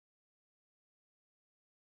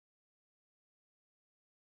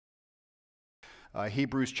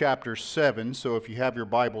Hebrews chapter 7. So if you have your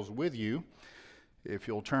Bibles with you, if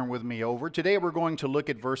you'll turn with me over. Today we're going to look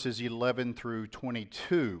at verses 11 through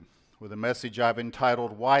 22 with a message I've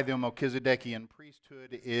entitled, Why the Melchizedekian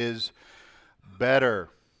Priesthood is Better.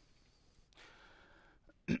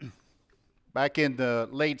 Back in the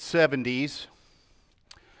late 70s,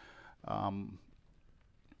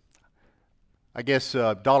 I guess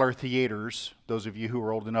dollar theaters, those of you who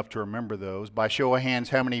are old enough to remember those, by show of hands,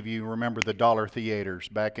 how many of you remember the dollar theaters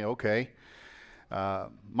back in, okay.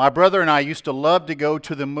 My brother and I used to love to go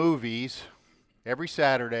to the movies every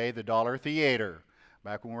Saturday, the dollar theater,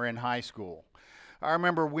 back when we were in high school. I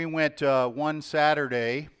remember we went one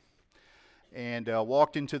Saturday and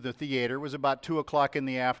walked into the theater. It was about 2 o'clock in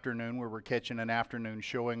the afternoon. We were catching an afternoon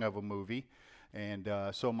showing of a movie. And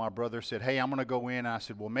so my brother said, hey, I'm going to go in. I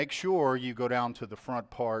said, well, make sure you go down to the front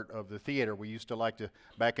part of the theater. We used to like to,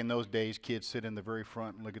 back in those days, kids sit in the very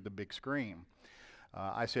front and look at the big screen.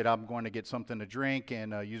 I said, I'm going to get something to drink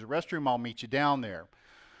and use the restroom. I'll meet you down there.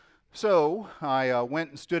 So I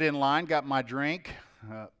went and stood in line, got my drink,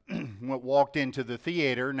 walked into the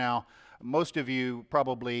theater. Now, most of you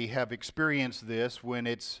probably have experienced this when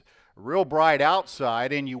it's real bright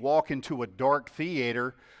outside and you walk into a dark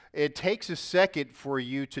theater. It takes a second for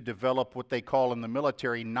you to develop what they call in the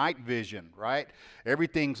military night vision, right?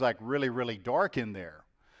 Everything's like really, really dark in there.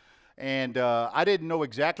 And I didn't know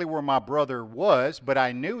exactly where my brother was, but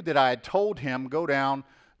I knew that I had told him go down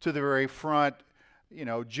to the very front. You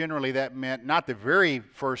know, generally that meant not the very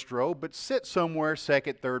first row, but sit somewhere,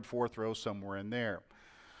 second, third, fourth row, somewhere in there.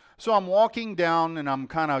 So I'm walking down and I'm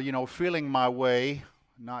kind of, feeling my way,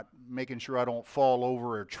 not making sure I don't fall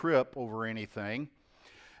over or trip over anything.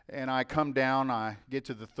 And I come down, I get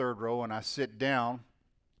to the third row, and I sit down,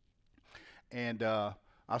 and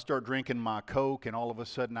I start drinking my Coke, and all of a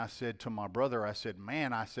sudden I said to my brother, I said,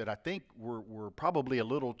 man, I think we're probably a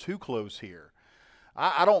little too close here.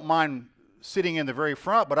 I don't mind sitting in the very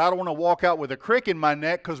front, but I don't want to walk out with a crick in my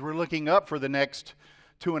neck because we're looking up for the next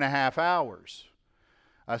 2.5 hours.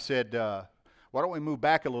 I said, why don't we move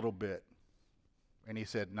back a little bit? And he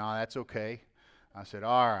said, no, that's okay. I said,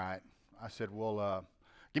 all right. I said, well,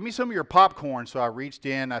 give me some of your popcorn. So I reached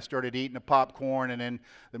in, I started eating the popcorn, and then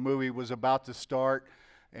the movie was about to start.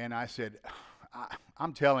 And I said,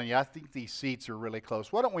 I'm telling you, I think these seats are really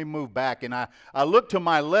close. Why don't we move back? And I looked to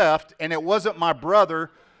my left, and it wasn't my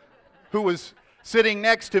brother who was sitting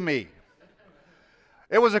next to me.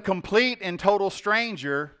 It was a complete and total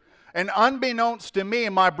stranger. And unbeknownst to me,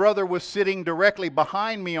 my brother was sitting directly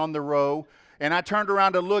behind me on the row. And I turned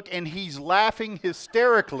around to look, and he's laughing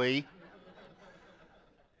hysterically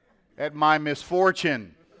at my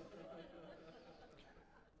misfortune.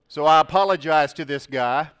 So I apologized to this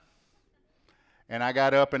guy, and I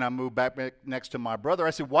got up and I moved back next to my brother.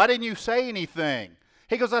 I said, why didn't you say anything?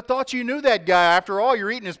 He goes, I thought you knew that guy. After all,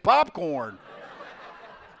 you're eating his popcorn.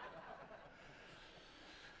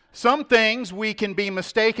 Some things we can be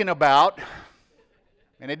mistaken about,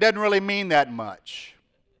 and it doesn't really mean that much.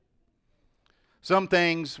 Some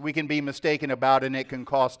things we can be mistaken about, and it can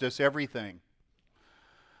cost us everything.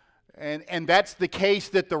 And that's the case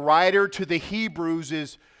that the writer to the Hebrews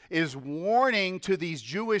is warning to these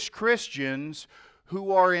Jewish Christians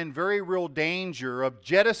who are in very real danger of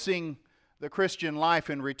jettisoning the Christian life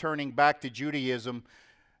and returning back to Judaism.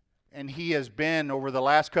 And he has been, over the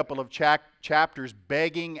last couple of chapters,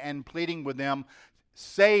 begging and pleading with them,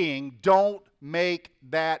 saying, don't make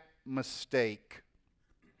that mistake.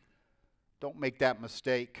 Don't make that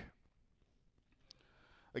mistake.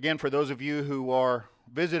 Again, for those of you who are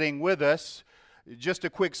visiting with us, just a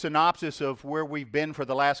quick synopsis of where we've been for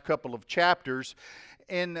the last couple of chapters.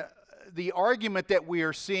 In the argument that we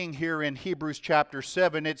are seeing here in Hebrews chapter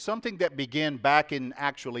 7, it's something that began back in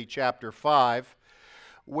actually chapter 5,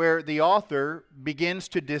 where the author begins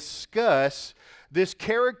to discuss this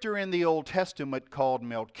character in the Old Testament called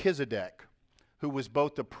Melchizedek, who was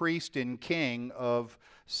both the priest and king of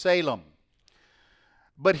Salem.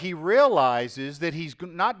 But he realizes that he's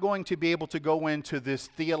not going to be able to go into this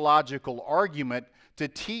theological argument to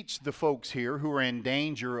teach the folks here who are in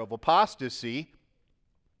danger of apostasy.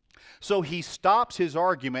 So he stops his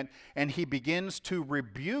argument and he begins to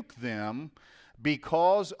rebuke them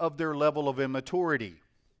because of their level of immaturity.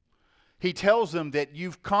 He tells them that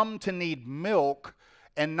you've come to need milk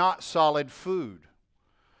and not solid food.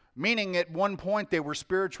 Meaning at one point they were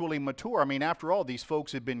spiritually mature. I mean, after all, these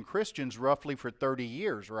folks had been Christians roughly for 30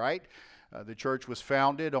 years, right? The church was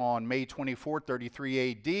founded on May 24, 33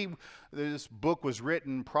 A.D. This book was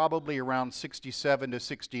written probably around 67 to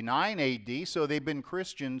 69 A.D., so they've been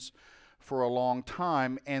Christians for a long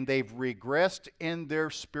time, and they've regressed in their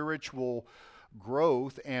spiritual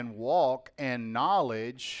growth and walk and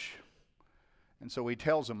knowledge. And so he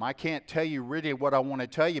tells them, I can't tell you really what I want to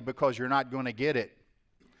tell you because you're not going to get it.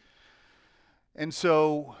 And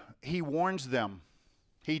so he warns them.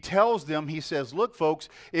 He tells them, he says, look, folks,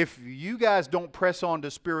 if you guys don't press on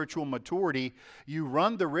to spiritual maturity, you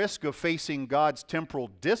run the risk of facing God's temporal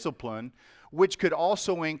discipline, which could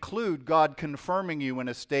also include God confirming you in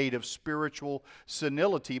a state of spiritual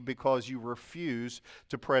senility because you refuse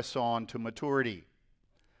to press on to maturity.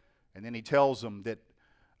 And then he tells them that,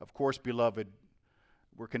 of course, beloved,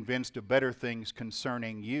 we're convinced of better things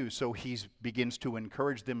concerning you. So he begins to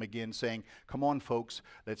encourage them again, saying, come on, folks,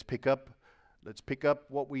 let's pick up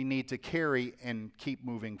what we need to carry and keep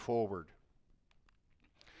moving forward.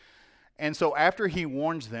 And so after he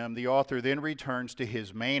warns them, the author then returns to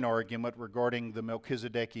his main argument regarding the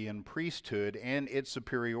Melchizedekian priesthood and its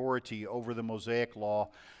superiority over the Mosaic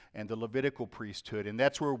Law and the Levitical priesthood. And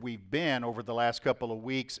that's where we've been over the last couple of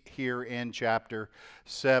weeks here in chapter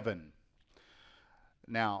 7.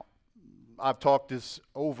 Now, I've talked this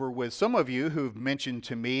over with some of you who've mentioned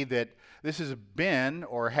to me that this has been,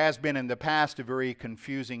 or has been in the past, a very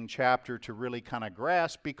confusing chapter to really kind of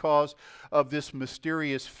grasp because of this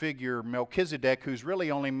mysterious figure, Melchizedek, who's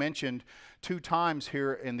really only mentioned 2 times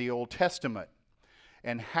here in the Old Testament,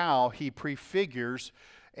 and how he prefigures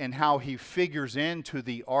and how he figures into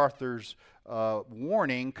the author's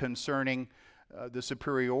warning concerning the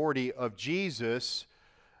superiority of Jesus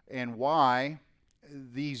and why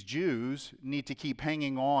these Jews need to keep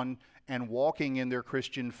hanging on and walking in their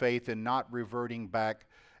Christian faith and not reverting back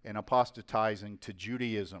and apostatizing to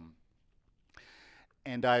Judaism.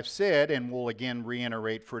 And I've said, and we'll again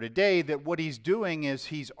reiterate for today, that what he's doing is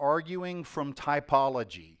he's arguing from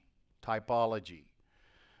typology. Typology.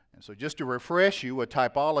 And so just to refresh you, a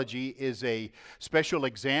typology is a special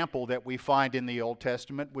example that we find in the Old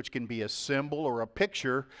Testament, which can be a symbol or a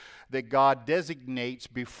picture that God designates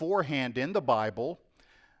beforehand in the Bible,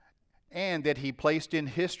 and that he placed in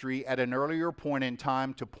history at an earlier point in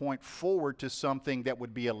time to point forward to something that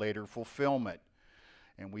would be a later fulfillment.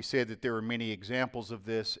 And we said that there are many examples of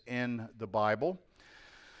this in the Bible.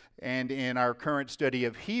 And in our current study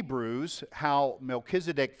of Hebrews, how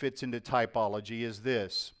Melchizedek fits into typology is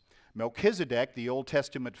this. Melchizedek, the Old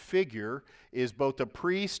Testament figure, is both a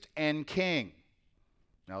priest and king.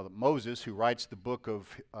 Now, Moses, who writes the book of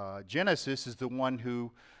Genesis, is the one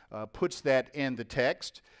who puts that in the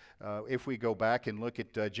text. If we go back and look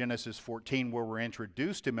at Genesis 14, where we're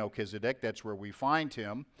introduced to Melchizedek, that's where we find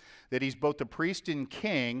him, that he's both a priest and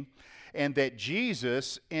king, and that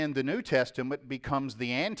Jesus in the New Testament becomes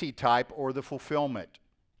the antitype or the fulfillment.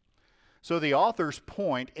 So the author's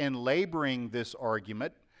point in laboring this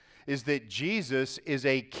argument is that Jesus is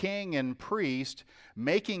a king and priest,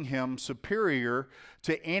 making him superior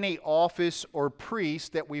to any office or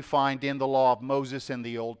priest that we find in the law of Moses in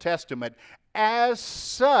the Old Testament. As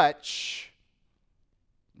such,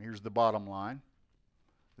 here's the bottom line,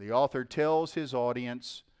 the author tells his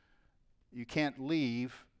audience, you can't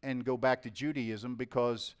leave and go back to Judaism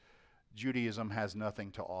because Judaism has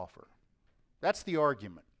nothing to offer. That's the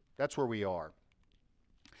argument. That's where we are.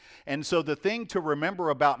 And so the thing to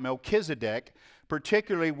remember about Melchizedek,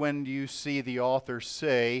 particularly when you see the author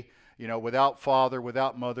say, without father,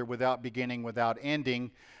 without mother, without beginning, without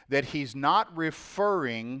ending, that he's not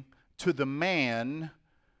referring to the man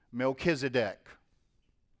Melchizedek.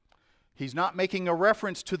 He's not making a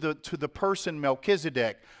reference to the person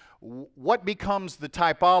Melchizedek. What becomes the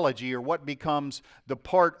typology, or what becomes the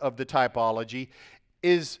part of the typology,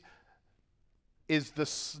 is the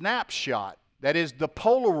snapshot. That is the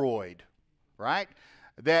Polaroid, right?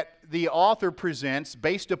 That the author presents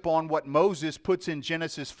based upon what Moses puts in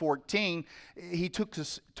Genesis 14. He took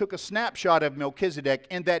a snapshot of Melchizedek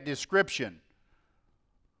in that description.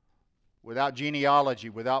 Without genealogy,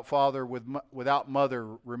 without father, without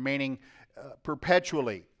mother, remaining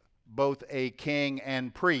perpetually both a king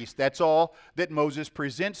and priest. That's all that Moses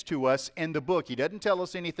presents to us in the book. He doesn't tell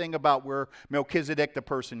us anything about where Melchizedek the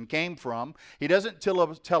person came from. He doesn't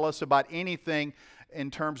tell us about anything in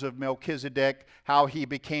terms of Melchizedek, how he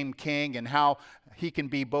became king and how he can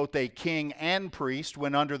be both a king and priest,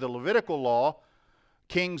 when under the Levitical law,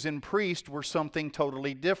 kings and priests were something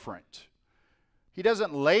totally different. He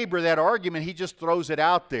doesn't labor that argument. He just throws it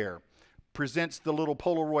out there, presents the little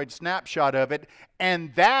Polaroid snapshot of it,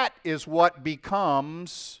 and that is what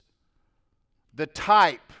becomes the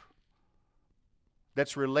type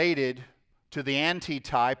that's related to the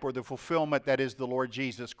antitype or the fulfillment that is the Lord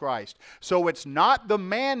Jesus Christ. So it's not the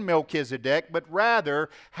man Melchizedek, but rather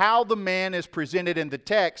how the man is presented in the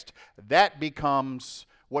text, that becomes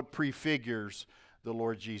what prefigures the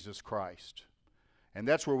Lord Jesus Christ. And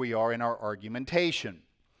that's where we are in our argumentation.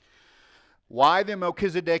 Why the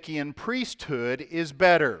Melchizedekian priesthood is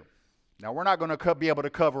better. Now, we're not going to be able to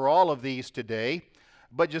cover all of these today,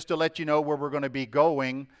 but just to let you know where we're going to be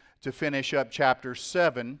going to finish up chapter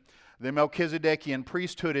 7, the Melchizedekian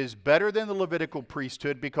priesthood is better than the Levitical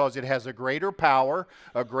priesthood because it has a greater power,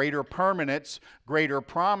 a greater permanence, greater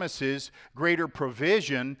promises, greater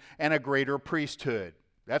provision, and a greater priesthood.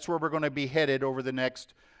 That's where we're going to be headed over the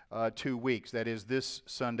next 2 weeks. That is this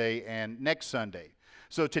Sunday and next Sunday.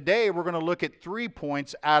 So today we're going to look at 3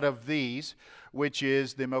 points out of these, which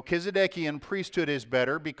is the Melchizedekian priesthood is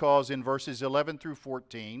better because in verses 11 through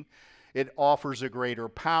 14 it offers a greater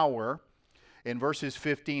power. In verses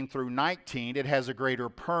 15 through 19 it has a greater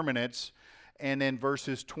permanence. And in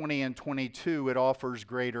verses 20 and 22 it offers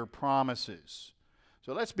greater promises.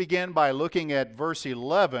 So let's begin by looking at verse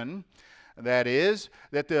 11. That is,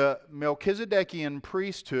 that the Melchizedekian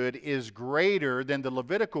priesthood is greater than the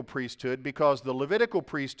Levitical priesthood because the Levitical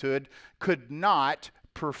priesthood could not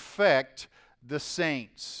perfect the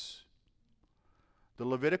saints. The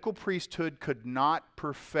Levitical priesthood could not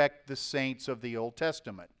perfect the saints of the Old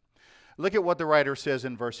Testament. Look at what the writer says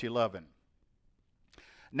in verse 11.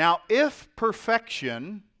 Now, if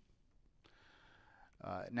perfection...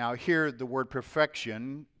 now here the word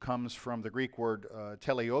perfection comes from the Greek word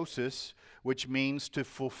teleiosis, which means to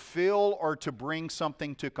fulfill or to bring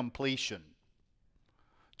something to completion,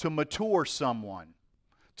 to mature someone,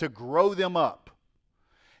 to grow them up.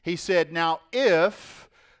 He said, now if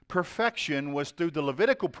perfection was through the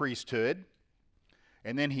Levitical priesthood,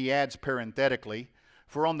 and then he adds parenthetically,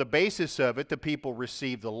 for on the basis of it the people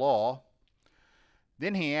received the law,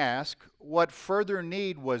 then he asked, what further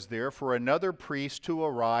need was there for another priest to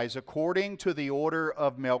arise according to the order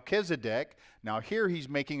of Melchizedek? Now here he's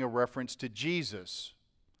making a reference to Jesus.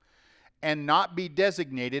 And not be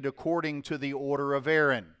designated according to the order of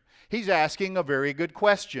Aaron. He's asking a very good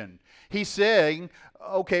question. He's saying,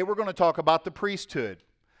 okay, we're going to talk about the priesthood.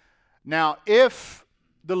 Now, if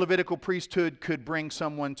the Levitical priesthood could bring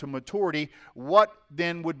someone to maturity, what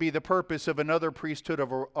then would be the purpose of another priesthood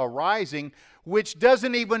of arising, which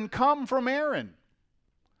doesn't even come from Aaron?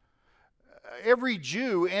 Every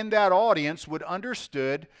Jew in that audience would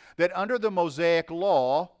understood that under the Mosaic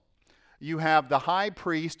Law, you have the high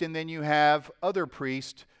priest and then you have other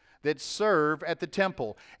priests that serve at the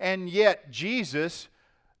temple. And yet Jesus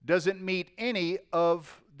doesn't meet any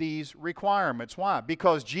of these requirements. Why?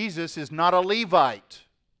 Because Jesus is not a Levite.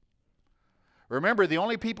 Remember, the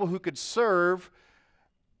only people who could serve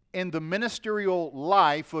in the ministerial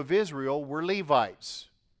life of Israel were Levites.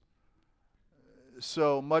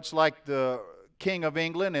 So much like the King of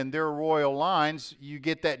England and their royal lines, you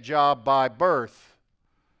get that job by birth,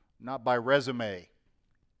 not by resume.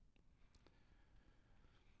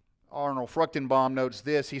 Arnold Fruchtenbaum notes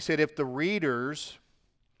this. He said, if the readers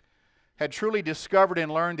had truly discovered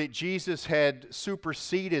and learned that Jesus had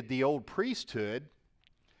superseded the old priesthood,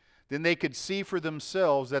 then they could see for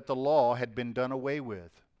themselves that the law had been done away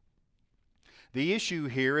with. The issue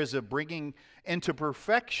here is of bringing into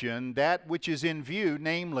perfection that which is in view,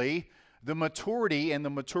 namely the maturity and the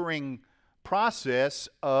maturing process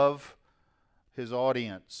of his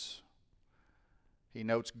audience. He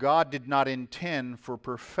notes God did not intend for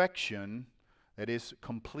perfection, that is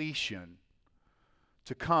completion,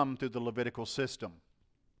 to come through the Levitical system.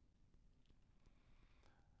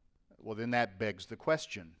 Well, then that begs the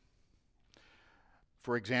question.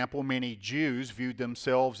 For example, many Jews viewed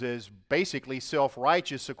themselves as basically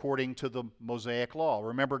self-righteous according to the Mosaic Law.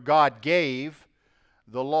 Remember, God gave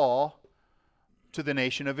the law to the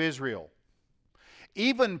nation of Israel.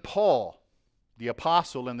 Even Paul, the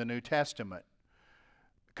apostle in the New Testament,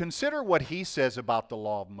 consider what he says about the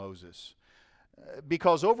law of Moses.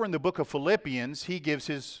 Because over in the book of Philippians, he gives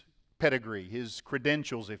his pedigree, his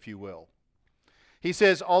credentials, if you will. He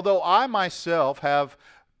says, although I myself have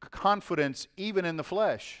confidence even in the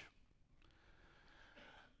flesh,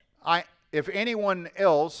 if anyone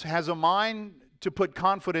else has a mind to put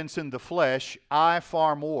confidence in the flesh, I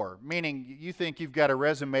far more. Meaning, you think you've got a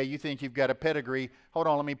resume, you think you've got a pedigree. Hold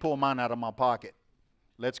on, let me pull mine out of my pocket.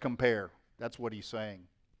 Let's compare. That's what he's saying.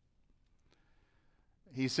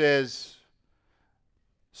 He says,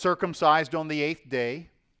 circumcised on the 8th day,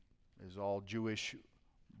 as all Jewish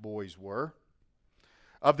boys were,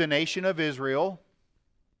 of the nation of Israel,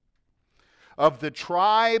 of the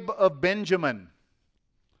tribe of Benjamin.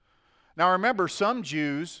 Now remember, some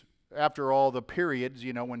Jews, after all the periods,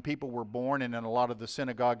 you know, when people were born and in a lot of the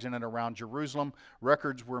synagogues in and around Jerusalem,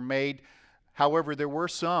 records were made. However, there were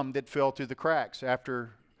some that fell through the cracks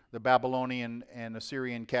after the Babylonian and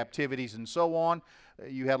Assyrian captivities and so on.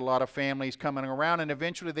 You had a lot of families coming around, and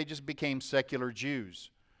eventually they just became secular Jews.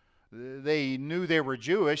 They knew they were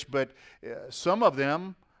Jewish, but some of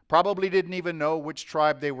them probably didn't even know which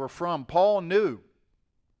tribe they were from. Paul knew.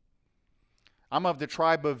 I'm of the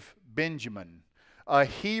tribe of Benjamin, a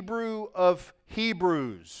Hebrew of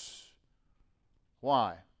Hebrews.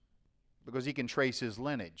 Why? Because he can trace his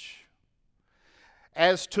lineage.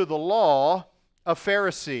 As to the law, a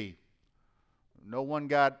Pharisee. No one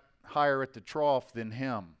got higher at the trough than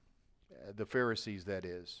him, the Pharisees, that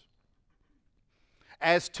is.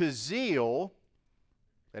 As to zeal,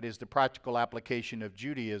 that is the practical application of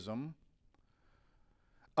Judaism,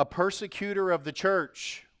 a persecutor of the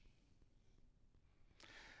church.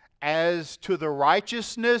 As to the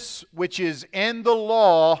righteousness which is in the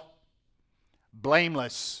law,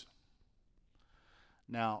 blameless.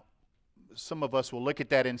 Now, some of us will look at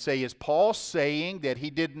that and say, is Paul saying that he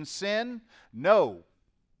didn't sin? No.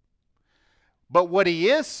 But what he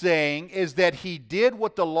is saying is that he did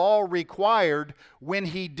what the law required when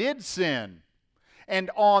he did sin. And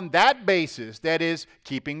on that basis, that is,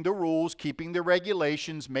 keeping the rules, keeping the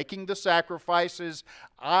regulations, making the sacrifices,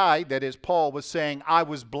 that is, Paul was saying, I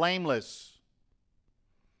was blameless.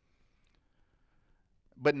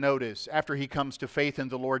 But notice, after he comes to faith in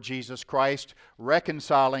the Lord Jesus Christ,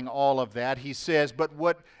 reconciling all of that, he says, but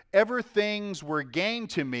whatever things were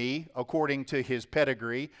gained to me, according to his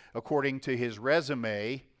pedigree, according to his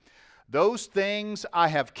resume, those things I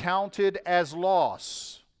have counted as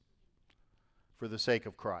loss for the sake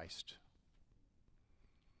of Christ.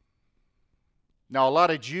 Now, a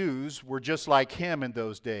lot of Jews were just like him in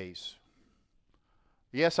those days.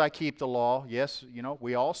 Yes, I keep the law. Yes,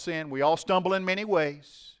 we all sin. We all stumble in many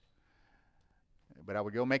ways. But I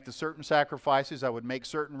would go make the certain sacrifices. I would make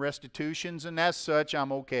certain restitutions. And as such,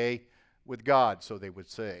 I'm okay with God, so they would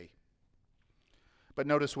say. But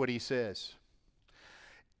notice what he says.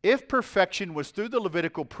 If perfection was through the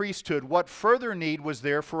Levitical priesthood, what further need was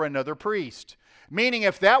there for another priest? Meaning,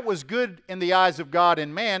 if that was good in the eyes of God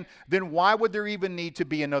and man, then why would there even need to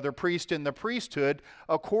be another priest in the priesthood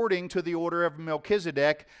according to the order of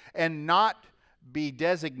Melchizedek and not be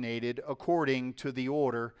designated according to the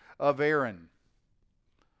order of Aaron?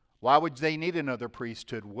 Why would they need another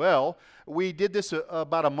priesthood? Well, we did this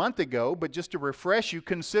about a month ago, but just to refresh you,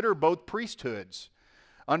 consider both priesthoods.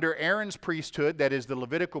 Under Aaron's priesthood, that is the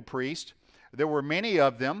Levitical priest, there were many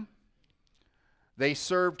of them. They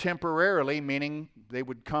served temporarily, meaning they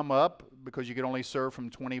would come up because you could only serve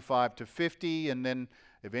from 25 to 50, and then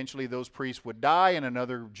eventually those priests would die and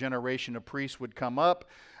another generation of priests would come up.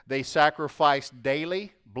 They sacrificed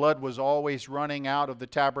daily. Blood was always running out of the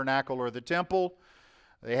tabernacle or the temple.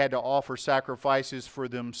 They had to offer sacrifices for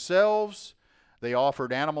themselves. They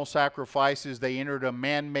offered animal sacrifices. They entered a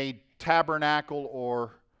man-made tabernacle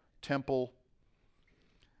or temple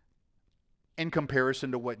in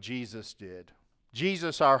comparison to what Jesus did.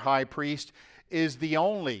 Jesus, our high priest, is the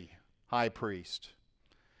only high priest.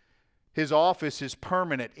 His office is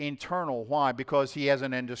permanent, eternal. Why? Because he has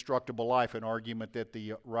an indestructible life, an argument that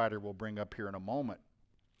the writer will bring up here in a moment.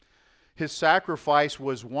 His sacrifice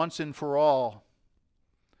was once and for all,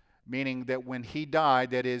 meaning that when he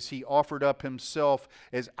died, that is, he offered up himself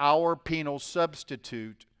as our penal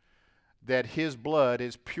substitute, that his blood,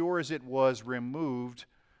 as pure as it was, removed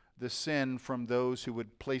the sin from those who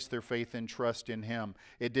would place their faith and trust in him.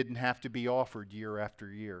 It didn't have to be offered year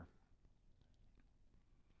after year.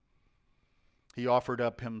 He offered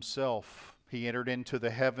up himself. He entered into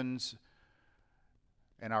the heavens,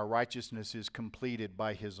 and our righteousness is completed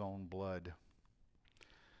by his own blood.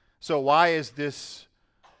 So why is this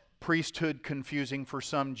priesthood confusing for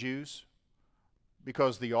some Jews?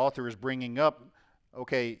 Because the author is bringing up,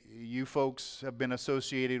 okay, you folks have been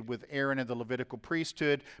associated with Aaron and the Levitical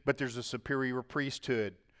priesthood, but there's a superior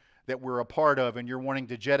priesthood that we're a part of, and you're wanting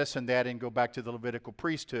to jettison that and go back to the Levitical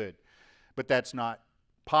priesthood. But that's not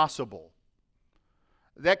possible.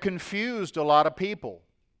 That confused a lot of people.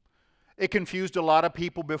 It confused a lot of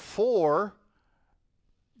people before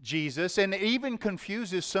Jesus, and it even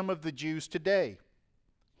confuses some of the Jews today.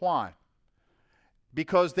 Why?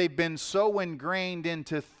 Because they've been so ingrained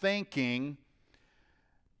into thinking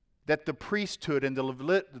that the priesthood and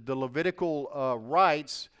the Levitical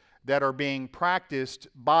rites that are being practiced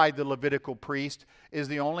by the Levitical priest is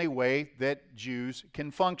the only way that Jews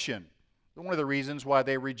can function. One of the reasons why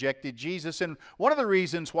they rejected Jesus, and one of the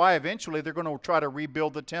reasons why eventually they're going to try to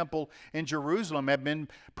rebuild the temple in Jerusalem, have been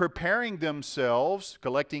preparing themselves,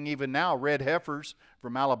 collecting even now red heifers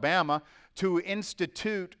from Alabama, to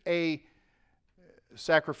institute a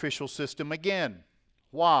sacrificial system again.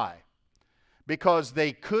 Why? because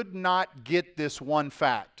they could not get this one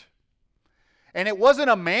fact. And it wasn't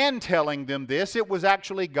a man telling them this, it was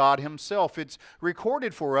actually God himself. It's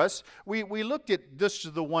recorded for us. We looked at this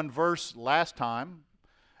the one verse last time,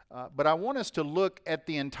 but I want us to look at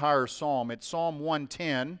the entire psalm. It's Psalm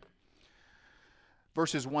 110,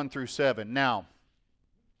 verses 1 through 7. Now,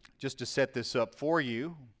 just to set this up for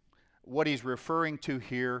you, what he's referring to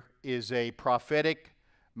here is a prophetic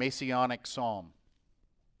messianic psalm.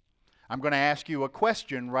 I'm going to ask you a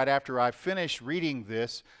question right after I finish reading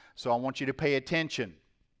this, so I want you to pay attention.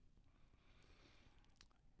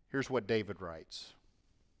 Here's what David writes.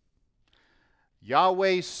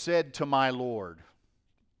 Yahweh said to my Lord,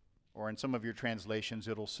 or in some of your translations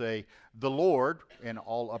it'll say, the Lord, in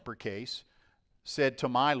all uppercase, said to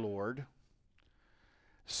my Lord,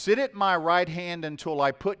 sit at my right hand until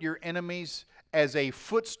I put your enemies as a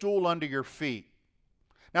footstool under your feet.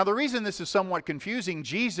 Now the reason this is somewhat confusing,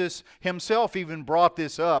 Jesus himself even brought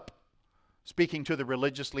this up, speaking to the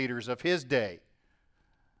religious leaders of his day.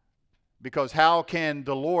 Because how can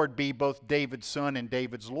the Lord be both David's son and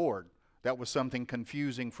David's Lord? That was something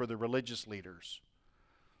confusing for the religious leaders.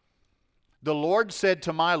 The Lord said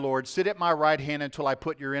to my Lord, sit at my right hand until I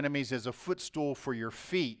put your enemies as a footstool for your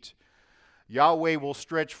feet. Yahweh will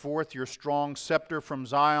stretch forth your strong scepter from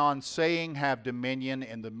Zion, saying, have dominion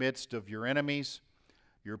in the midst of your enemies.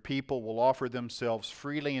 Your people will offer themselves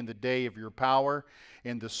freely in the day of your power,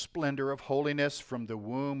 in the splendor of holiness from the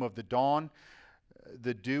womb of the dawn.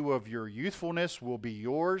 The dew of your youthfulness will be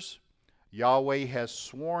yours. Yahweh has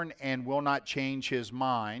sworn and will not change his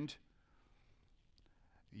mind.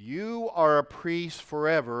 You are a priest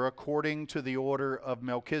forever according to the order of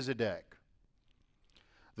Melchizedek.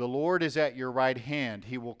 The Lord is at your right hand.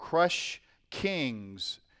 He will crush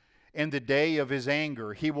kings in the day of his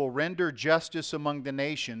anger. He will render justice among the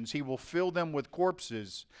nations. He will fill them with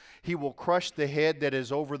corpses. He will crush the head that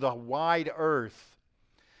is over the wide earth.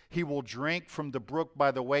 He will drink from the brook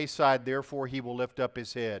by the wayside. Therefore he will lift up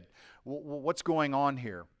his head. What's going on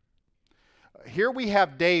here? Here we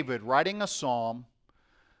have David writing a psalm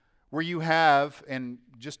where you have, and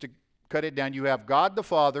just to cut it down, you have God the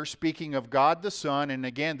Father speaking of God the Son. And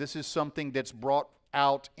again, this is something that's brought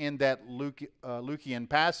out in that Lukean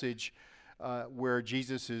passage where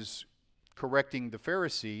Jesus is correcting the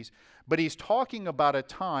Pharisees. But he's talking about a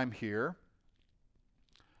time here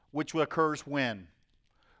which occurs when?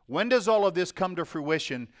 When does all of this come to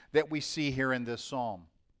fruition that we see here in this psalm?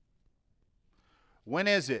 When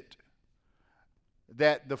is it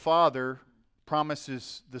that the Father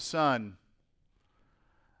promises the Son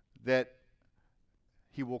that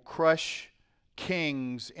he will crush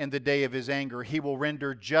kings in the day of his anger? He will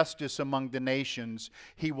render justice among the nations.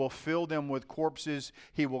 He will fill them with corpses.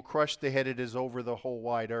 He will crush the head that is over the whole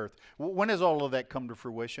wide earth. When does all of that come to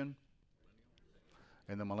fruition?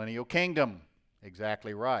 In the millennial kingdom.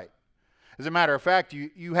 Exactly right. As a matter of fact,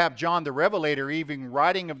 you have John the Revelator even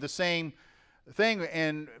writing of the same thing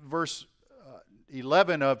in verse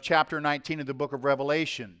 11 of chapter 19 of the book of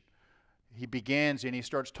Revelation. He begins and he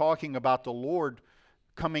starts talking about the Lord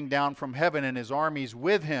coming down from heaven and his armies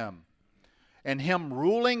with him, and him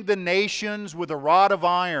ruling the nations with a rod of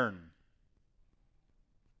iron.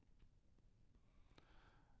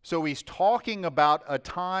 So he's talking about a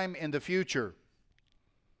time in the future.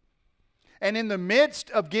 And in the midst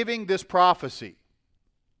of giving this prophecy,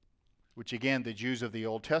 which again the Jews of the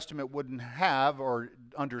Old Testament wouldn't have or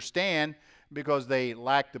understand because they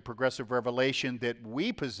lacked the progressive revelation that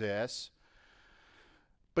we possess,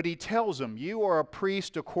 but he tells them, you are a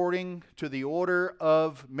priest according to the order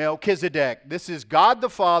of Melchizedek. This is God the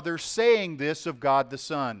Father saying this of God the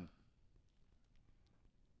Son.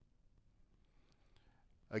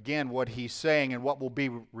 Again, what he's saying and what will be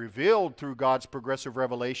revealed through God's progressive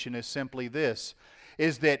revelation is simply this,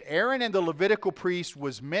 is that Aaron and the Levitical priest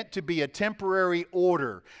was meant to be a temporary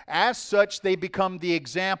order. As such, they become the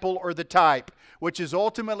example or the type, which is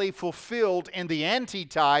ultimately fulfilled in the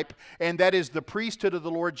antitype, and that is the priesthood of the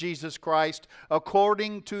Lord Jesus Christ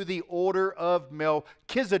according to the order of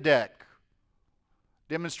Melchizedek,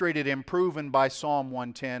 demonstrated and proven by Psalm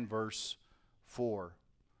 110, verse 4.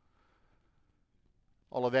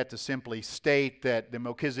 All of that to simply state that the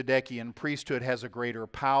Melchizedekian priesthood has a greater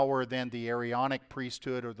power than the Aaronic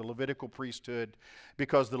priesthood or the Levitical priesthood,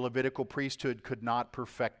 because the Levitical priesthood could not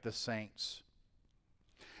perfect the saints.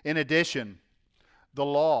 In addition, the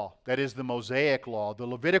law, that is the Mosaic Law, the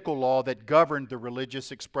Levitical law that governed the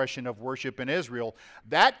religious expression of worship in Israel,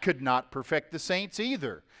 that could not perfect the saints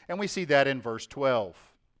either. And we see that in verse 12.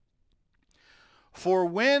 For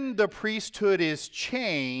when the priesthood is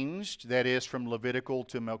changed, that is from Levitical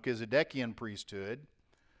to Melchizedekian priesthood,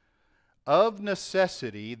 of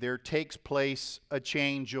necessity there takes place a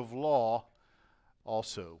change of law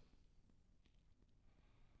also.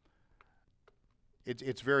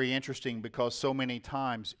 It's very interesting because so many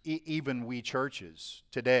times, even we churches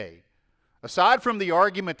today, aside from the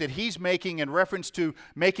argument that he's making in reference to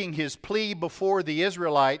making his plea before the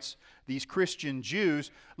Israelites, these Christian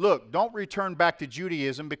Jews, look, don't return back to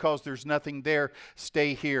Judaism because there's nothing there,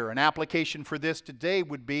 stay here. An application for this today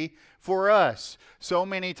would be for us. So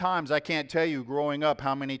many times, I can't tell you growing up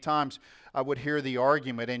how many times I would hear the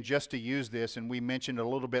argument, and just to use this, and we mentioned it a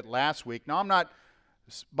little bit last week. Now, I'm not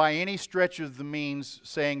by any stretch of the means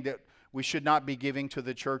saying that we should not be giving to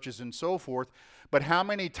the churches and so forth, but how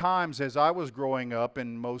many times as I was growing up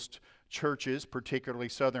in most churches, particularly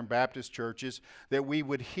Southern Baptist churches, that we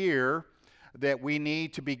would hear that we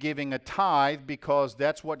need to be giving a tithe because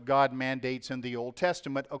that's what God mandates in the Old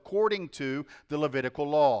Testament according to the Levitical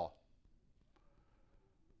Law.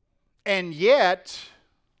 And yet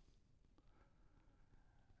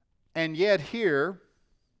here,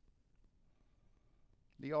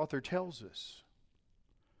 the author tells us,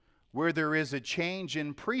 where there is a change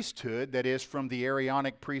in priesthood, that is from the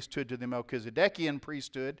Aaronic priesthood to the Melchizedekian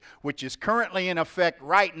priesthood, which is currently in effect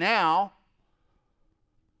right now,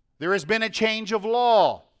 there has been a change of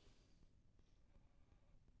law.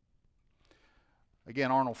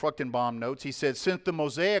 Again, Arnold Fruchtenbaum notes, he said, since the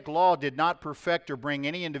Mosaic Law did not perfect or bring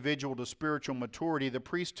any individual to spiritual maturity, the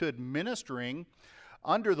priesthood ministering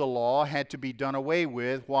under the law had to be done away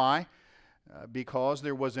with. Why? Because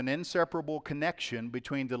there was an inseparable connection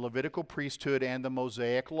between the Levitical priesthood and the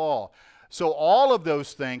Mosaic Law. So all of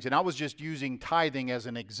those things, and I was just using tithing as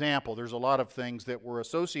an example. There's a lot of things that were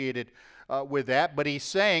associated with that, but he's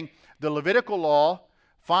saying the Levitical Law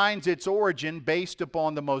finds its origin based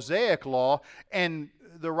upon the Mosaic Law, and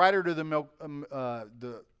the writer to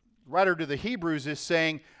the Hebrews is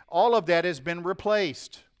saying all of that has been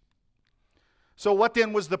replaced. So what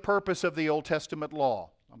then was the purpose of the Old Testament law?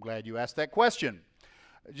 I'm glad you asked that question.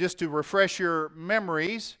 Just to refresh your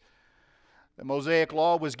memories, the Mosaic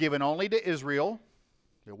Law was given only to Israel.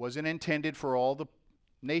 It wasn't intended for all the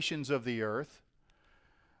nations of the earth.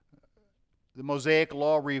 The Mosaic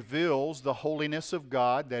Law reveals the holiness of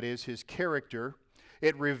God, that is, His character.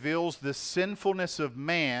 It reveals the sinfulness of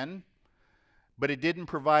man, but it didn't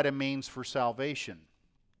provide a means for salvation.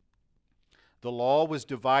 The law was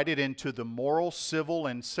divided into the moral, civil,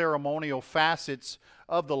 and ceremonial facets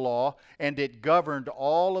of the law, and it governed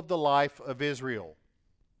all of the life of Israel.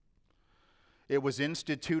 It was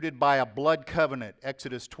instituted by a blood covenant,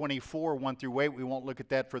 Exodus 24, 1 through 8. We won't look at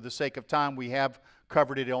that for the sake of time. We have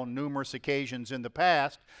covered it on numerous occasions in the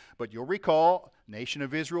past. But you'll recall, nation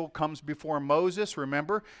of Israel comes before Moses.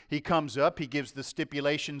 Remember, he comes up, he gives the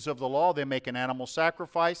stipulations of the law. They make an animal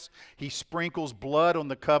sacrifice. He sprinkles blood on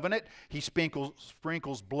the covenant. He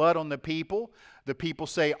sprinkles blood on the people. The people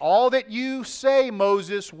say, all that you say,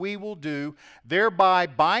 Moses, we will do, thereby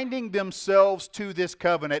binding themselves to this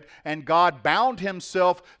covenant, and God bound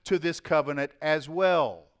himself to this covenant as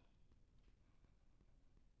well.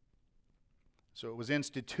 So it was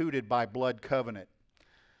instituted by blood covenant.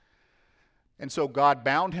 And so God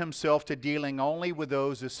bound himself to dealing only with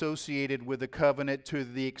those associated with the covenant to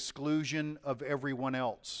the exclusion of everyone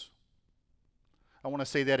else. I want to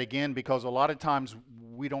say that again because a lot of times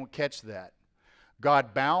we don't catch that.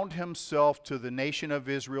 God bound himself to the nation of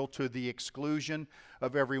Israel to the exclusion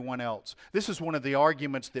of everyone else. This is one of the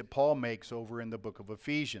arguments that Paul makes over in the book of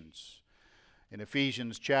Ephesians. In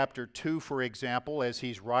Ephesians chapter 2, for example, as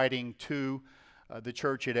he's writing to the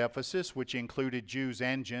church at Ephesus, which included Jews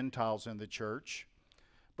and Gentiles in the church,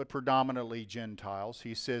 but predominantly Gentiles,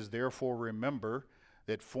 he says, therefore remember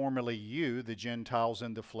that formerly you, the Gentiles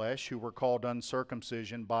in the flesh, who were called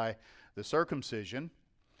uncircumcision by the circumcision,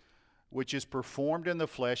 which is performed in the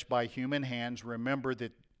flesh by human hands, remember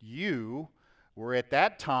that you were at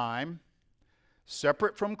that time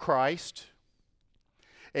separate from Christ,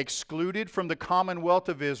 excluded from the commonwealth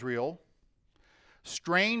of Israel,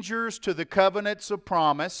 strangers to the covenants of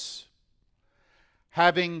promise,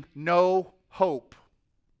 having no hope,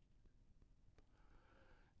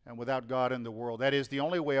 and without God in the world. That is, the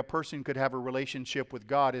only way a person could have a relationship with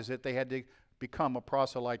God is that they had to become a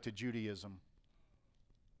proselyte to Judaism.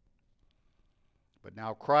 But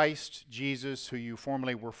now Christ, Jesus, who you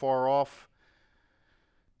formerly were far off,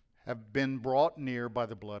 have been brought near by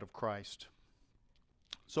the blood of Christ.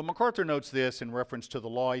 So MacArthur notes this in reference to the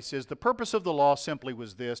law. He says, the purpose of the law simply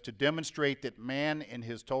was this, to demonstrate that man in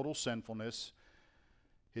his total sinfulness,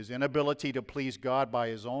 his inability to please God by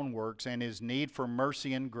his own works, and his need for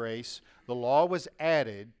mercy and grace, the law was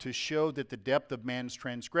added to show that the depth of man's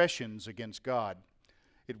transgressions against God.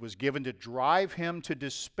 It was given to drive him to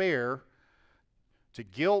despair, to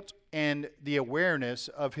guilt, and the awareness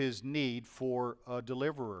of his need for a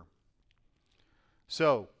deliverer.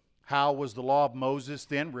 So, how was the law of Moses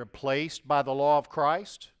then replaced by the law of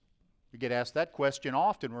Christ? You get asked that question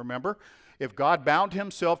often, remember? If God bound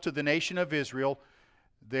himself to the nation of Israel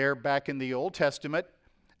there back in the Old Testament,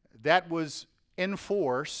 that was in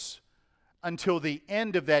force until the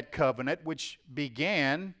end of that covenant, which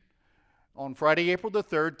began on Friday, April the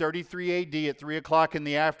 3rd, 33 A.D. at 3 o'clock in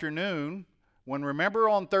the afternoon, when, remember,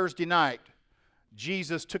 on Thursday night,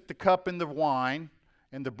 Jesus took the cup and the wine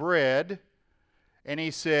and the bread, and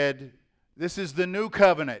he said, "This is the new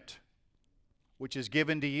covenant, which is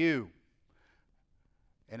given to you."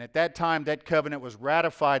 And at that time, that covenant was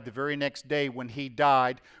ratified the very next day when he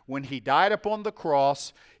died. When he died upon the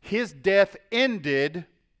cross, his death ended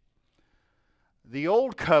the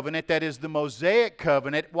old covenant, that is the Mosaic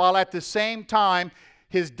covenant, while at the same time,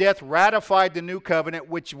 his death ratified the new covenant,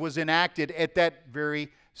 which was enacted at that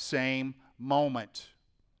very same moment.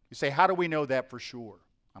 You say, how do we know that for sure?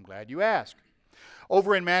 I'm glad you asked.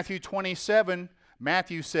 Over in Matthew 27,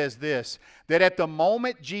 Matthew says this, that at the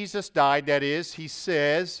moment Jesus died, that is, he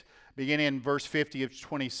says, beginning in verse 50 of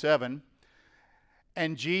 27,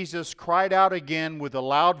 "And Jesus cried out again with a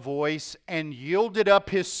loud voice and yielded up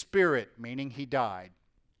his spirit," meaning he died.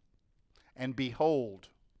 "And behold,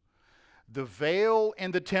 the veil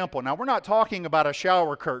in the temple." Now, we're not talking about a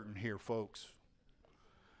shower curtain here, folks.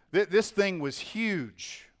 This thing was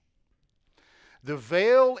huge. "The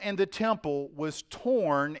veil in the temple was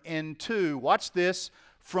torn in two," watch this,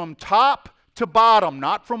 "from top to bottom,"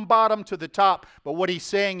 not from bottom to the top. But what he's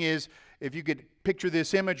saying is, if you could picture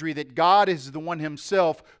this imagery, that God is the one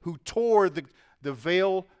himself who tore the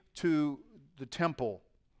veil to the temple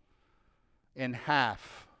in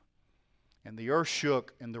half. "And the earth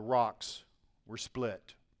shook and the rocks were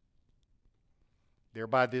split."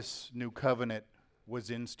 Thereby this new covenant was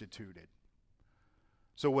instituted.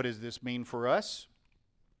 So what does this mean for us?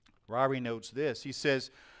 Ryrie notes this. He says,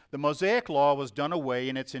 the Mosaic Law was done away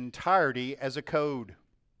in its entirety as a code.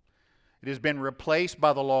 It has been replaced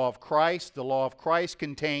by the law of Christ. The law of Christ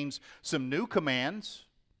contains some new commands,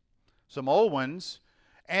 some old ones,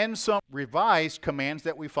 and some revised commands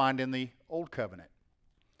that we find in the Old Covenant,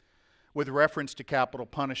 with reference to capital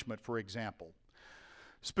punishment, for example.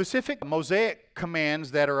 Specific Mosaic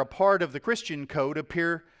commands that are a part of the Christian code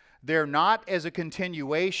appear there not as a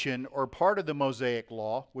continuation or part of the Mosaic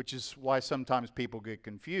Law, which is why sometimes people get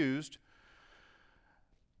confused,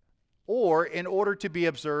 or in order to be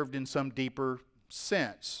observed in some deeper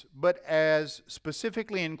sense, but as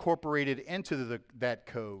specifically incorporated into that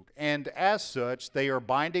code. And as such, they are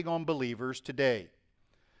binding on believers today.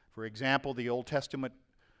 For example, the Old Testament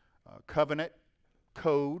covenant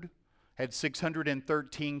code had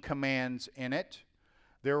 613 commands in it.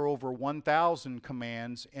 There are over 1,000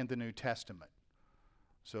 commands in the New Testament.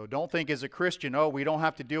 So don't think as a Christian, oh, we don't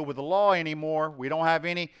have to deal with the law anymore. We don't have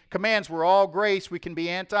any commands. We're all grace. We can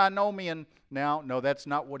be antinomian now. No, that's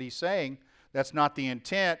not what he's saying. That's not the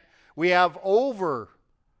intent. We have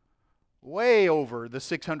way over the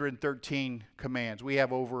 613 commands. We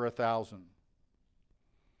have over 1,000.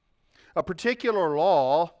 A particular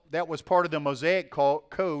law that was part of the Mosaic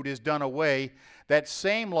code is done away. That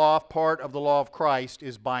same law, part of the law of Christ,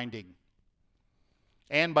 is binding.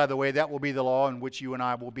 And, by the way, that will be the law in which you and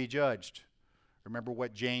I will be judged. Remember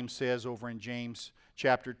what James says over in James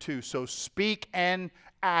chapter 2. So speak and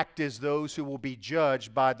act as those who will be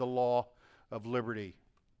judged by the law of liberty,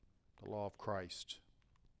 the law of Christ.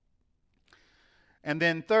 And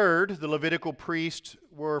then third, the Levitical priests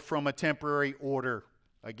were from a temporary order.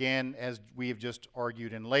 Again, as we have just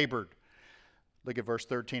argued and labored. Look at verse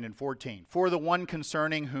 13 and 14. "For the one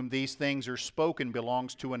concerning whom these things are spoken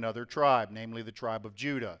belongs to another tribe, namely the tribe of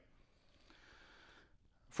Judah,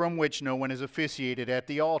 from which no one is officiated at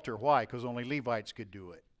the altar." Why? Because only Levites could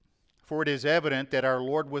do it. "For it is evident that our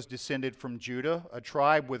Lord was descended from Judah, a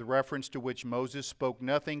tribe with reference to which Moses spoke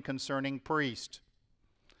nothing concerning priest."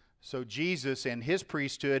 So Jesus and his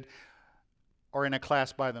priesthood are in a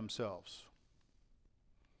class by themselves.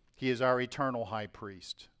 He is our eternal high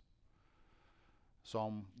priest.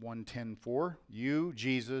 Psalm 110:4, "You,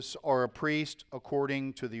 Jesus, are a priest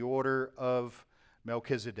according to the order of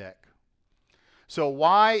Melchizedek." So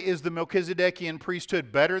why is the Melchizedekian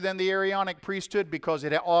priesthood better than the Aaronic priesthood? Because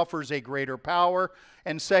it offers a greater power,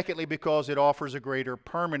 and secondly, because it offers a greater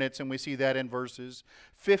permanence, and we see that in verses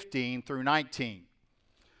 15 through 19.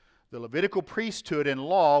 The Levitical priesthood and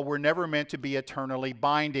law were never meant to be eternally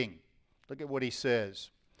binding. Look at what he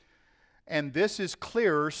says. And this is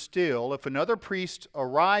clearer still if another priest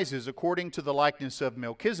arises according to the likeness of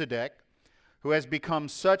Melchizedek, who has become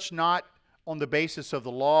such not on the basis of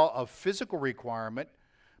the law of physical requirement,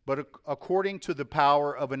 but according to the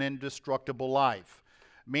power of an indestructible life.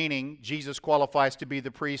 Meaning, Jesus qualifies to be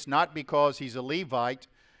the priest not because he's a Levite,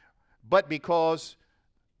 but because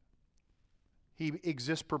he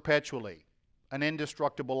exists perpetually, an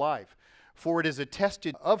indestructible life. For it is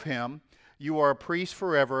attested of him, you are a priest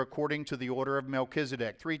forever according to the order of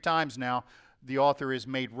Melchizedek. 3 times now, the author has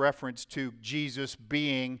made reference to Jesus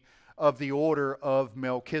being of the order of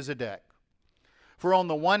Melchizedek. For on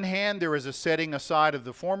the one hand, there is a setting aside of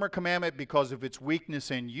the former commandment because of its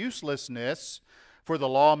weakness and uselessness, for the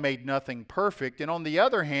law made nothing perfect. And on the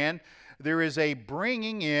other hand, there is a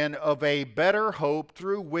bringing in of a better hope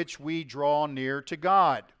through which we draw near to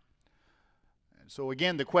God. And so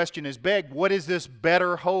again, the question is begged, what is this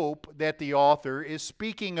better hope that the author is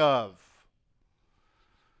speaking of?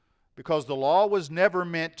 Because the law was never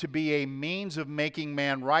meant to be a means of making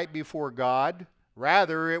man right before God.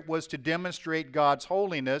 Rather, it was to demonstrate God's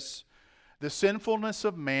holiness, the sinfulness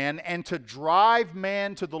of man, and to drive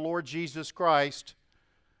man to the Lord Jesus Christ,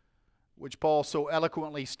 which Paul so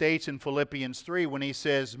eloquently states in Philippians 3 when he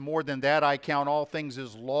says, more than that, I count all things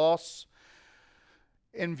as loss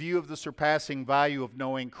in view of the surpassing value of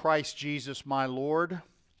knowing Christ Jesus my Lord,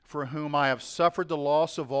 for whom I have suffered the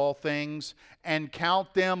loss of all things, and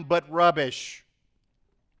count them but rubbish.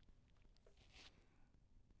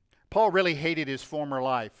 Paul really hated his former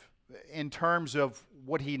life in terms of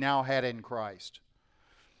what he now had in Christ.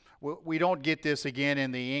 We don't get this again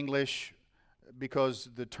in the English because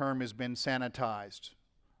the term has been sanitized.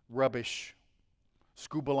 Rubbish.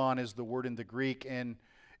 Skubalon is the word in the Greek, and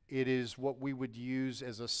it is what we would use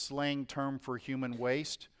as a slang term for human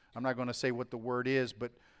waste. I'm not going to say what the word is,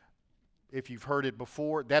 but if you've heard it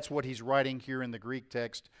before, that's what he's writing here in the Greek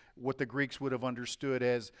text, what the Greeks would have understood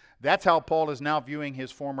as, that's how Paul is now viewing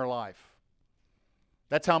his former life.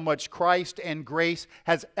 That's how much Christ and grace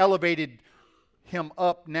has elevated him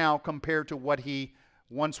up now compared to what he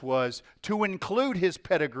once was, to include his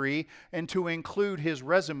pedigree and to include his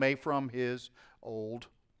resume from his old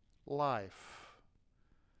life.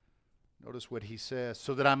 Notice what he says,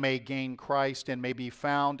 so that I may gain Christ and may be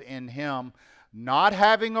found in him, not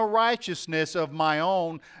having a righteousness of my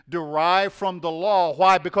own derived from the law.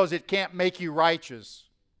 Why? Because it can't make you righteous.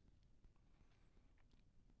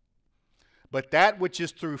 But that which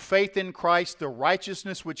is through faith in Christ, the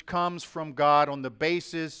righteousness which comes from God on the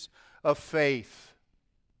basis of faith.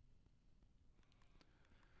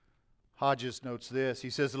 Hodges notes this.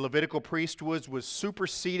 He says the Levitical priesthood was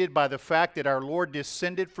superseded by the fact that our Lord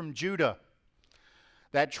descended from Judah.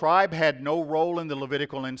 That tribe had no role in the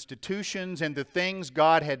Levitical institutions, and the things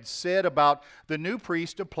God had said about the new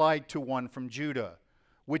priest applied to one from Judah,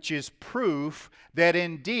 which is proof that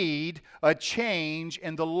indeed a change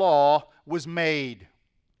in the law was made.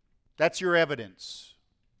 That's your evidence.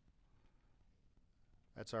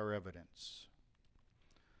 That's our evidence.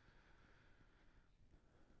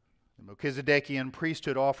 The Melchizedekian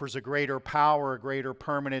priesthood offers a greater power, a greater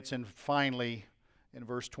permanence, and finally, in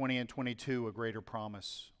verse 20 and 22, a greater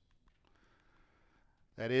promise.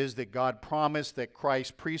 That is, that God promised that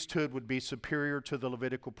Christ's priesthood would be superior to the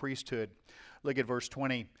Levitical priesthood. Look at verse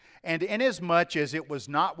 20. And inasmuch as it was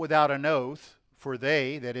not without an oath, for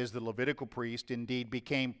they, that is the Levitical priest, indeed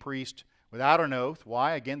became priests without an oath.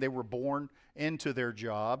 Why? Again, they were born into their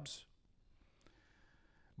jobs.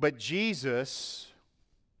 But Jesus,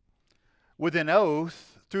 with an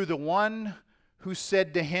oath, through the one who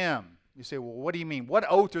said to him. You say, well, what do you mean? What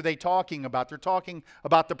oath are they talking about? They're talking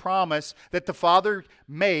about the promise that the Father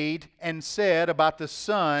made and said about the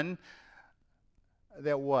Son,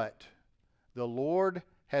 that what? The Lord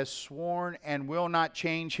has sworn and will not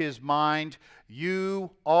change his mind.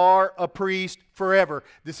 You are a priest forever.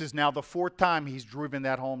 This is now the 4th time he's driven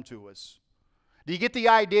that home to us. Do you get the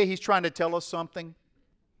idea? He's trying to tell us something.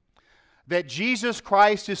 That Jesus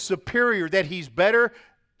Christ is superior, that he's better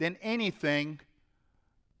than anything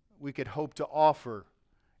we could hope to offer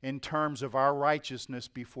in terms of our righteousness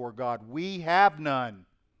before God. We have none.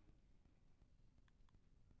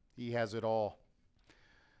 He has it all.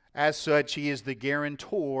 As such, he is the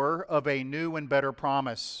guarantor of a new and better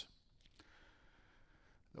promise.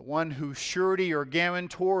 The one who's surety or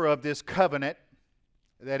guarantor of this covenant,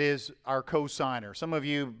 that is our co-signer. Some of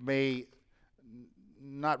you may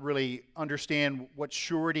not really understand what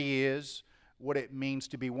surety is, what it means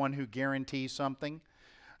to be one who guarantees something.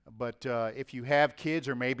 But if you have kids,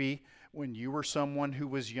 or maybe when you were someone who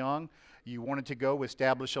was young, you wanted to go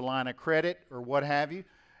establish a line of credit or what have you,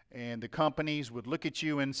 and the companies would look at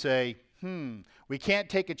you and say, we can't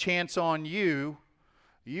take a chance on you.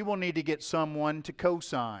 You will need to get someone to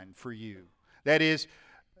co-sign for you. That is,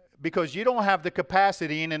 because you don't have the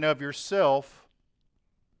capacity in and of yourself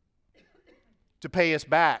to pay us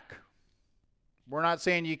back. We're not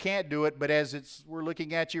saying you can't do it, but as we're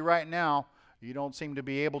looking at you right now, you don't seem to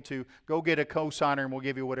be able to. Go get a co-signer and we'll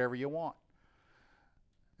give you whatever you want.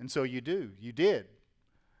 And so you do. You did.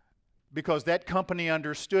 Because that company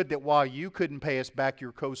understood that while you couldn't pay us back,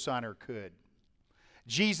 your co-signer could.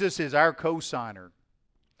 Jesus is our co-signer.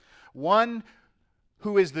 One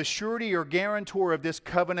who is the surety or guarantor of this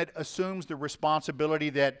covenant assumes the responsibility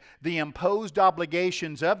that the imposed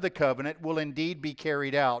obligations of the covenant will indeed be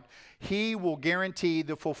carried out. He will guarantee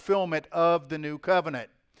the fulfillment of the new covenant.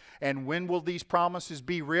 And when will these promises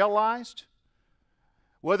be realized?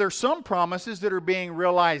 Well, there's some promises that are being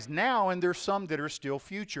realized now, and there's some that are still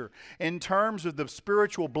future. In terms of the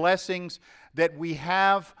spiritual blessings that we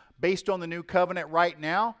have based on the new covenant right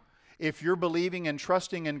now, if you're believing and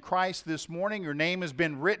trusting in Christ this morning, your name has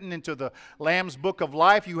been written into the Lamb's Book of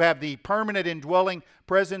Life. You have the permanent indwelling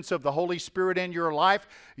presence of the Holy Spirit in your life.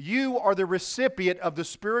 You are the recipient of the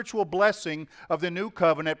spiritual blessing of the new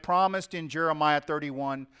covenant promised in Jeremiah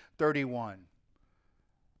 31:31.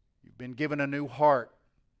 You've been given a new heart.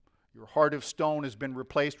 Your heart of stone has been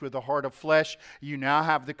replaced with a heart of flesh. You now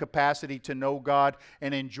have the capacity to know God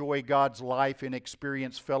and enjoy God's life and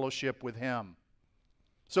experience fellowship with Him.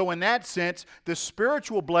 So in that sense, the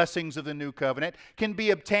spiritual blessings of the new covenant can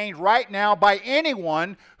be obtained right now by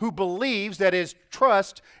anyone who believes, that is,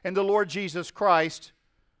 trust in the Lord Jesus Christ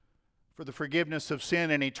for the forgiveness of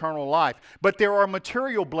sin and eternal life. But there are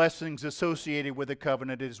material blessings associated with the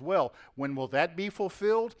covenant as well. When will that be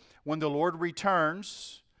fulfilled? When the Lord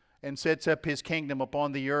returns and sets up His kingdom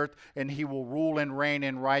upon the earth, and He will rule and reign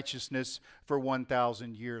in righteousness for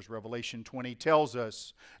 1,000 years. Revelation 20 tells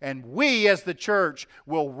us. And we as the church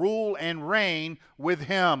will rule and reign with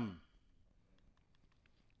Him.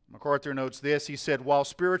 MacArthur notes this. He said, while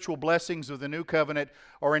spiritual blessings of the new covenant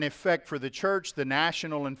are in effect for the church, the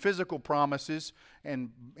national and physical promises,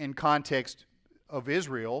 and in context of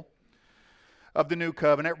Israel, of the new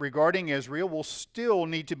covenant regarding Israel will still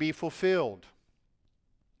need to be fulfilled.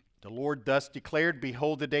 The Lord thus declared,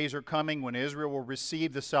 behold, the days are coming when Israel will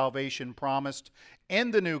receive the salvation promised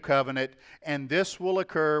in the new covenant, and this will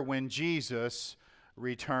occur when Jesus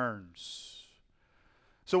returns.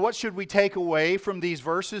 So what should we take away from these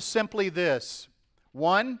verses? Simply this.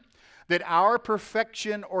 One, that our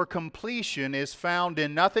perfection or completion is found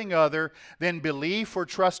in nothing other than belief or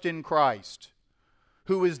trust in Christ,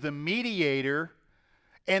 who is the mediator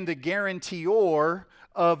and the guarantor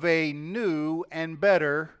of a new and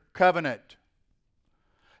better covenant.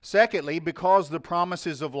 Secondly, because the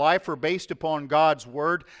promises of life are based upon God's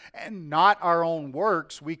Word and not our own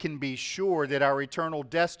works, we can be sure that our eternal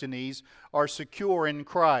destinies are secure in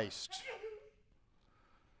Christ.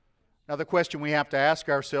 Now, the question we have to ask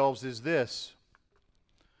ourselves is this.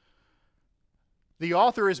 The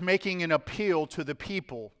author is making an appeal to the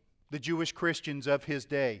people, the Jewish Christians of his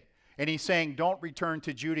day. And he's saying, don't return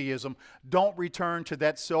to Judaism. Don't return to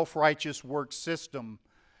that self-righteous work system,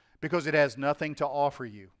 because it has nothing to offer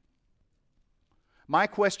you. My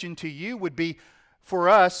question to you would be, for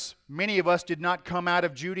us, many of us did not come out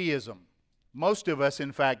of Judaism. Most of us,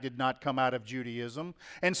 in fact, did not come out of Judaism.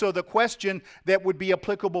 And so the question that would be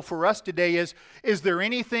applicable for us today is there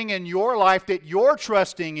anything in your life that you're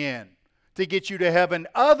trusting in to get you to heaven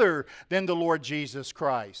other than the Lord Jesus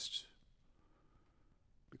Christ?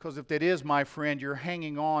 Because if that is, my friend, you're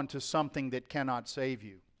hanging on to something that cannot save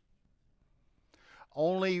you.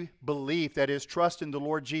 Only belief, that is, trust in the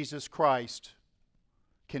Lord Jesus Christ,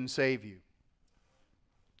 can save you.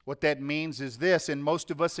 What that means is this, and most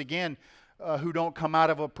of us, again, who don't come out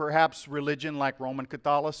of a perhaps religion like Roman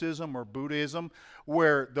Catholicism or Buddhism,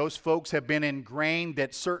 where those folks have been ingrained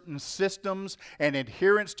that certain systems and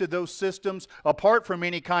adherence to those systems, apart from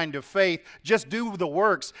any kind of faith, just do the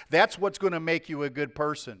works. That's what's going to make you a good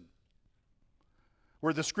person.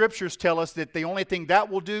 Where the Scriptures tell us that the only thing that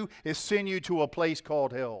will do is send you to a place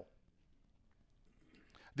called hell.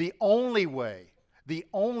 The only way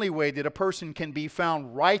that a person can be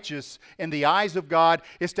found righteous in the eyes of God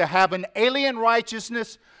is to have an alien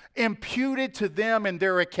righteousness imputed to them in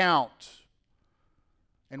their account.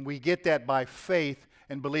 And we get that by faith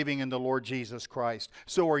and believing in the Lord Jesus Christ.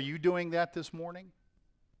 So are you doing that this morning?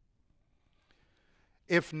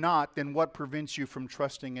 If not, then what prevents you from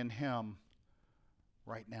trusting in Him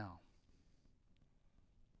right now?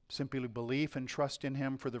 Simply believe and trust in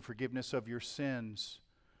Him for the forgiveness of your sins,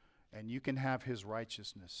 and you can have His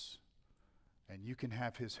righteousness, And you can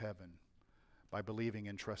have His heaven by believing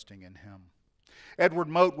and trusting in Him. Edward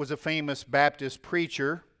Mote was a famous Baptist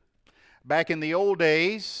preacher back in the old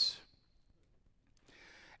days.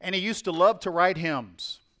 And he used to love to write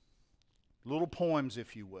hymns, little poems,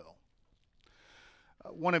 if you will.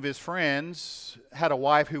 One of his friends had a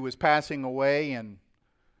wife who was passing away, and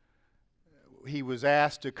he was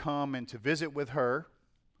asked to come and to visit with her.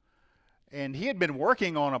 And he had been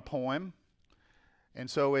working on a poem. And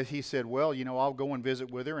so as he said, well, I'll go and visit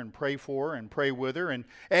with her and pray for her and pray with her. And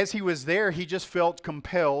as he was there, he just felt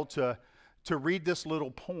compelled to read this little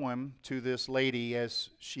poem to this lady as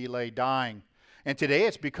she lay dying. And today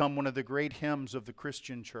it's become one of the great hymns of the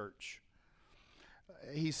Christian church.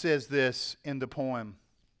 He says this in the poem.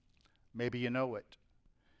 Maybe you know it.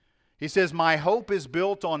 He says, "My hope is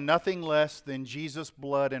built on nothing less than Jesus'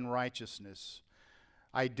 blood and righteousness.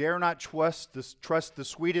 I dare not trust the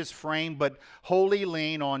sweetest frame, but wholly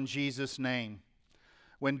lean on Jesus' name.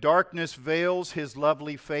 When darkness veils His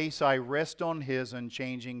lovely face, I rest on His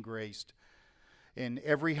unchanging grace. In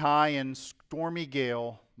every high and stormy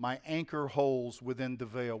gale, my anchor holds within the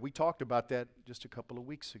veil." We talked about that just a couple of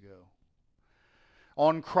weeks ago.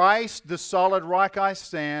 "On Christ, the solid rock, I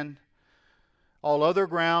stand. All other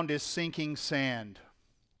ground is sinking sand."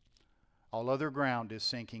 All other ground is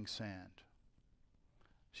sinking sand.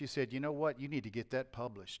 She said, "You know what? You need to get that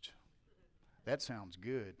published. That sounds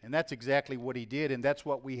good." And that's exactly what he did, and that's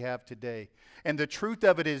what we have today. And the truth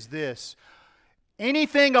of it is this: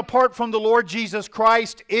 anything apart from the Lord Jesus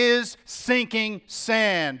Christ is sinking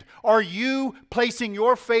sand. Are you placing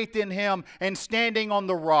your faith in Him and standing on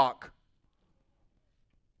the rock?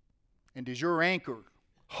 And does your anchor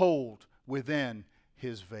hold within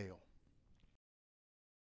His veil?